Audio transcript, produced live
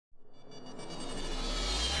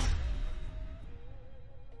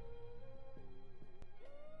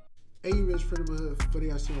Hey, Rich Hood,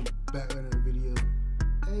 funny I see him back in that video.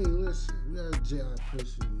 Hey, listen, we got a J.I.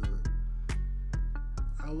 Prince in New York.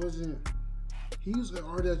 I wasn't. He was an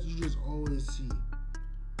artist you just always see.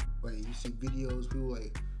 Like, you see videos, people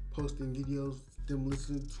like posting videos, them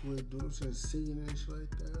listening to it, doing some singing and shit like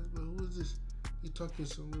that. But who is this? He talking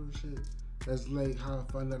some real shit. That's like how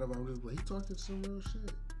I found out about him. Like, he talking some real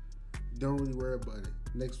shit. Don't really worry about it.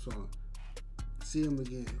 Next song. See him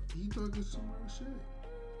again. He talking some real shit.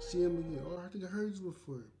 See him again. Oh, I think I heard you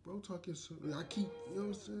before. Bro talking some. I keep, you know what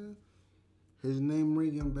I'm saying? His name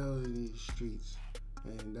ringing bells in these streets.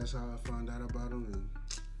 And that's how I found out about him. And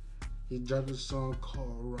he dropped a song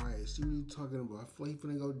called Riot. See what he's talking about. I feel like he's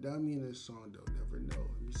gonna go dummy in this song though. Never know.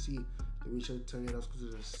 Let me see. Let me show turn it off to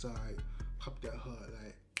the side. Pop that hard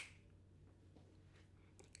like.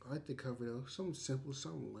 I like the cover though. Something simple,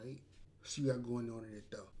 something light. See what you got going on in it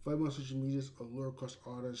though. Follow me on social medias, allure across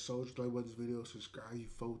all the socials. Like what this video, subscribe, you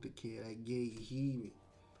vote the kid. I get it, you hear me.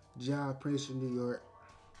 J.I. Prince from New York.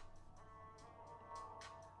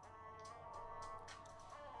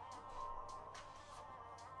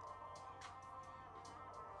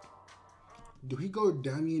 Do he go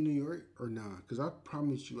dummy in New York or nah? Cause I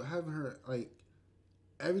promise you, I haven't heard like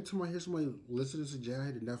every time I hear somebody listening to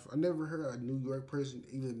J.I. I never heard a New York person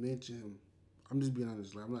even mention him. I'm just being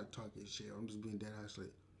honest, like I'm not talking shit. I'm just being dead ass.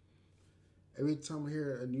 Like every time I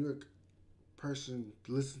hear a New York person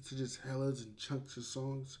listen to just hellas and chunks of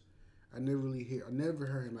songs, I never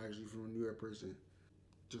heard him actually from a New York person.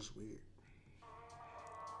 Just weird.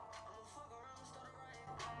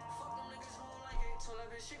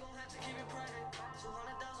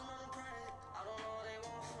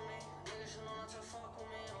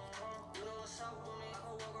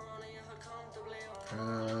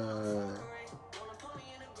 Uh,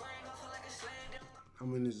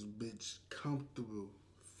 I'm in this bitch comfortable.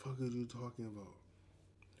 Fuck is you talking about?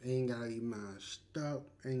 Ain't gotta eat my stuff.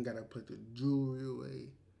 Ain't gotta put the jewelry away.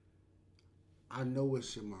 I know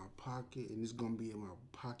it's in my pocket, and it's gonna be in my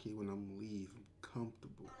pocket when I'm leave. I'm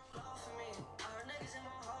comfortable.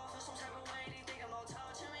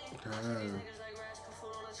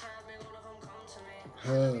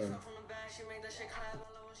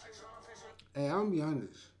 Hey, I'm gonna be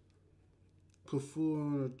honest. Put food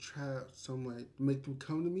on a trap, something like make them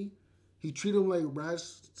come to me. He treat them like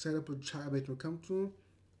rats, set up a trap, make them come to him.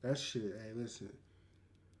 That shit. Hey, listen.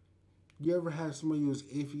 You ever have somebody you was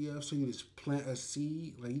iffy of, so you just plant a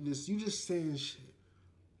seed? Like you just saying shit.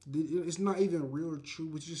 It's not even real or true,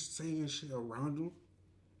 but you're just saying shit around them,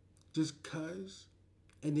 just cause.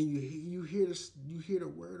 And then you hear this, you hear the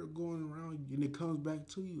word going around, and it comes back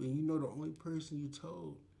to you, and you know the only person you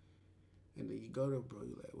told. And then you go to bro,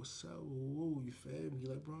 you like, what's up? Woo, you feel me? You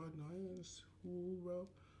like, bro, no, I ain't, woo, bro.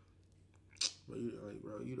 But you like,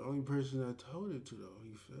 bro, you the only person I told it to though.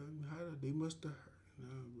 You feel me? They must have heard.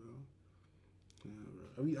 Nah, bro. Nah,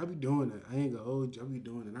 bro. I be doing that. I ain't gonna hold you. I be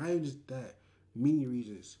doing it. And I ain't just that. Many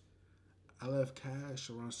reasons. I left cash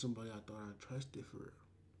around somebody I thought I trusted for real.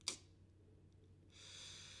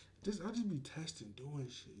 I just be testing, doing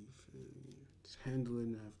shit. You feel me? Just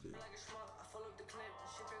handling after.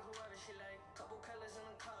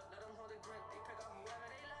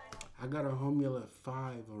 I got a homie at like 5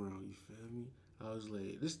 around, you feel me? I was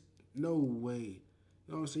like, this no way. You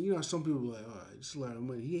know what I'm saying? You know some people like, all right, it's a lot of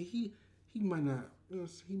money. He might not, you know,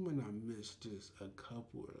 he might not miss just a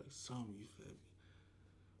couple or like some, you feel me?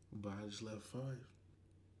 But I just left 5.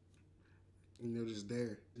 And they're just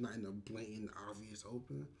there. Not in a blatant, obvious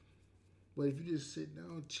open. But if you just sit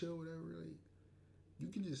down, chill, whatever, like, you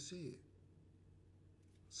can just see it.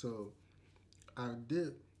 So I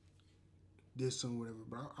did something, whatever.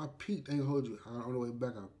 But I peeked. I ain't gonna hold you. On the way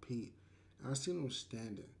back, I peeked. And I seen him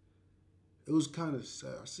standing. It was kind of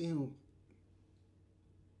sad. I seen him.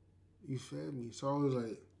 You fed me. So I was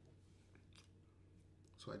like,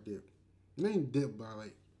 so I dipped. And I ain't dipped by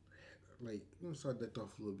you know, so I dipped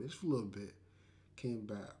off a little bit. Just a little bit. Came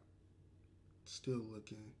back. Still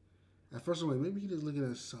looking. At first I'm like, maybe he just looking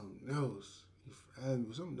at something else. You fed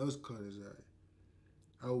me. Something else caught his eye.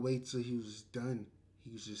 I would wait till he was done.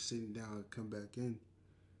 He was just sitting down and come back in.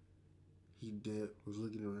 He dipped, was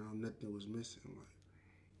looking around, nothing was missing. Like,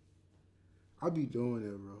 I be doing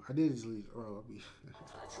that, bro. I did just leave, bro. I be.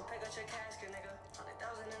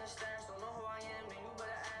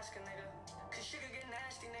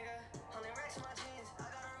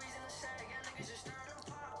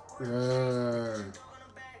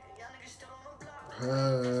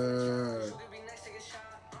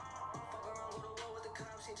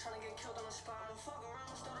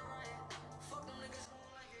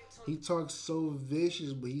 He talks so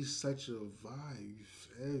vicious, but he's such a vibe. You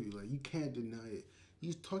feel me? Like you can't deny it.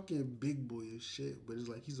 He's talking big boy and shit, but it's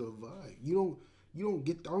like he's a vibe. You don't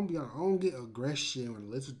get. I'm be honest, I don't get aggression when I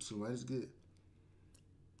listen to him. I just get.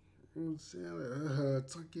 You know what I'm saying? Like,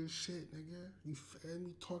 talk your shit, nigga. You fed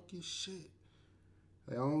me, talk your shit.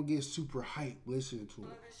 Like, I don't get super hype listening to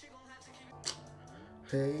him.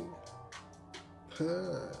 Hey,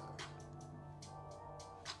 huh.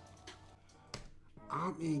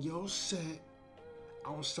 I'm in your set,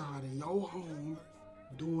 outside of your home,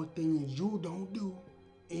 doing things you don't do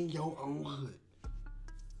in your own hood.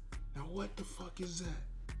 Now, what the fuck is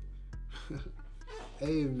that?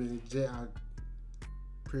 Hey, man, Jay,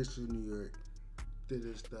 Princeton, New York, did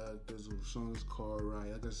this stuff. There's a song called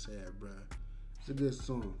Riot. Like I said, bruh, it's a good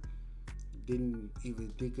song. Didn't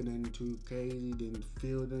even think of nothing too crazy. Didn't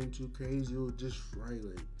feel nothing too crazy. It was just right.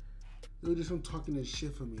 Like, it was just him talking this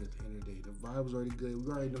shit for me at the end of the day. The vibe was already good.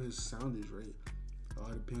 We already know his sound is right. It all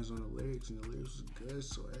depends on the lyrics, and the lyrics was good.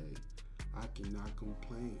 So hey, I cannot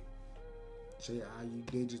complain. Say how you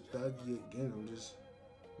did your thuggy again. I'm just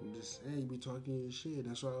saying you be talking your shit.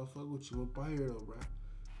 That's why I fuck with you. I'm up here though, bro.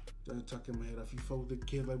 Just talking my head off. You fuck with the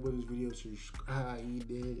kid like with his videos. Subscribe. You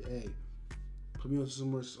did. Hey, put me on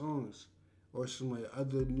some more songs. Or some like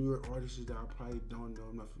other New York artists that I probably don't know,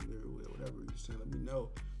 I'm not familiar with, whatever you saying. Let me know.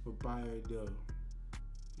 But buy her though.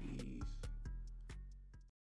 Peace.